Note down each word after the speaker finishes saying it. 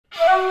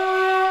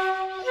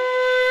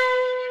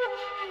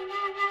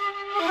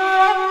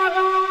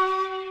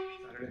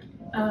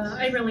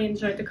really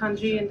enjoyed the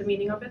kanji and the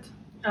meaning of it.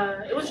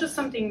 It was just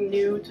something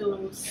new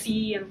to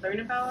see and learn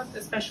about,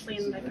 especially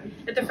in like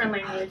a different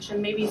language,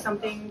 and maybe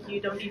something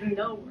you don't even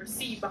know or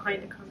see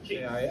behind the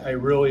kanji. Yeah, I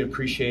really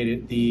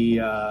appreciated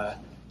the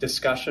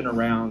discussion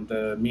around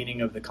the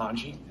meaning of the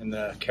kanji and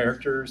the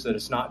characters, that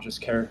it's not just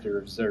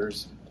characters,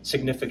 there's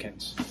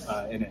significance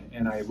in it,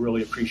 and I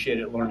really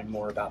appreciated learning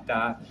more about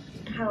that.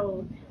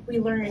 How we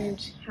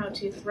learned how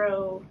to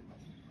throw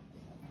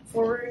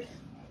forward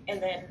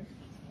and then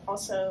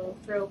also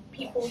throw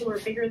people who are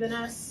bigger than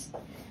us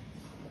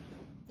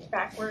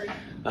backward.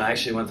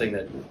 Actually, one thing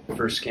that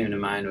first came to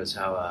mind was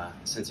how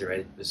Sensei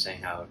Ray was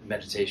saying how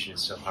meditation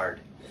is so hard,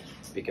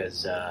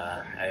 because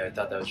I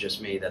thought that was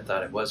just me that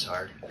thought it was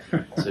hard.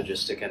 So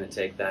just to kind of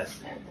take that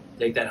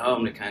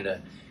home, to kind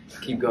of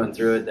keep going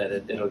through it, that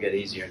it'll get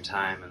easier in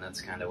time, and that's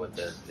kind of what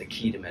the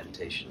key to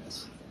meditation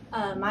is.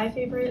 My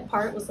favorite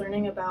part was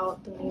learning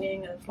about the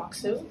meaning of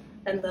Maksu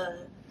and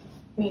the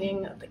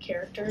meaning of the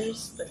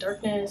characters, the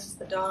darkness,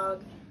 the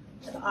dog,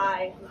 the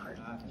eye, and the heart.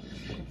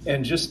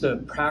 And just the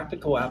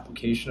practical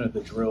application of the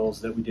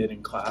drills that we did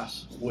in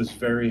class was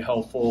very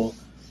helpful,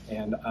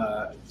 and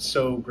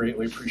so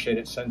greatly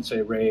appreciated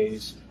Sensei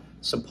Ray's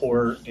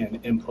support and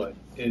input.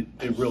 It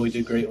really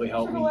did greatly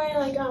help me. Away,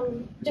 like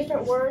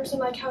different words and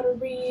like how to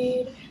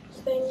read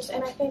things,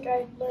 and I think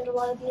I learned a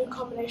lot of new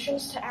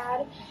combinations to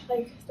add,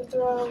 like the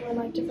throw and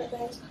like different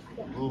things.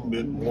 Yeah. A little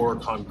bit more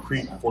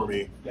concrete for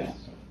me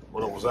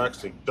when it was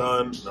actually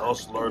done. I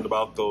also learned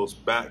about those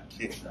back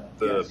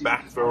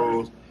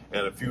throws,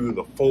 and a few of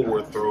the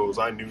forward throws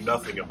I knew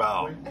nothing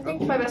about. I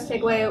think my best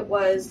takeaway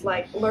was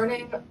like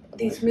learning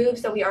these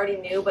moves that we already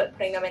knew, but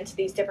putting them into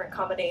these different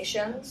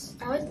combinations.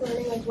 I was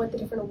learning like what the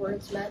different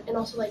words meant, and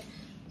also like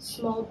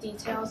small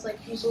details, like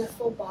using your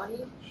full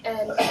body,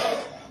 and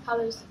like how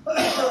there's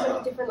so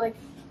many different like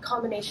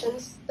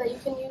combinations that you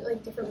can use,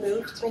 like different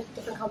moves to make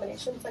different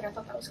combinations. Like I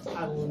thought that was cool.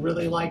 I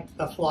really liked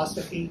the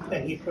philosophy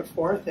that he put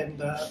forth,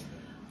 and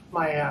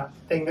my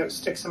thing that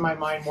sticks in my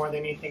mind more than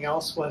anything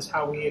else was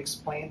how we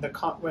explained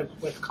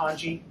with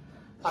kanji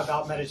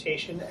about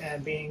meditation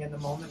and being in the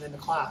moment in the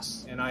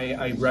class. And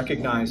I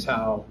recognize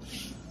how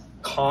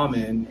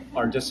common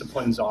our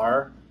disciplines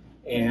are,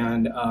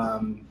 and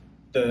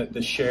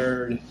the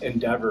shared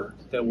endeavor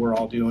that we're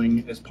all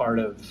doing as part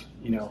of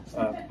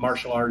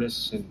martial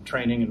artists and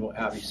training and what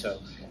have you. So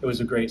it was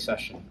a great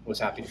session. Was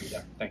happy to be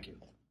there. Thank you.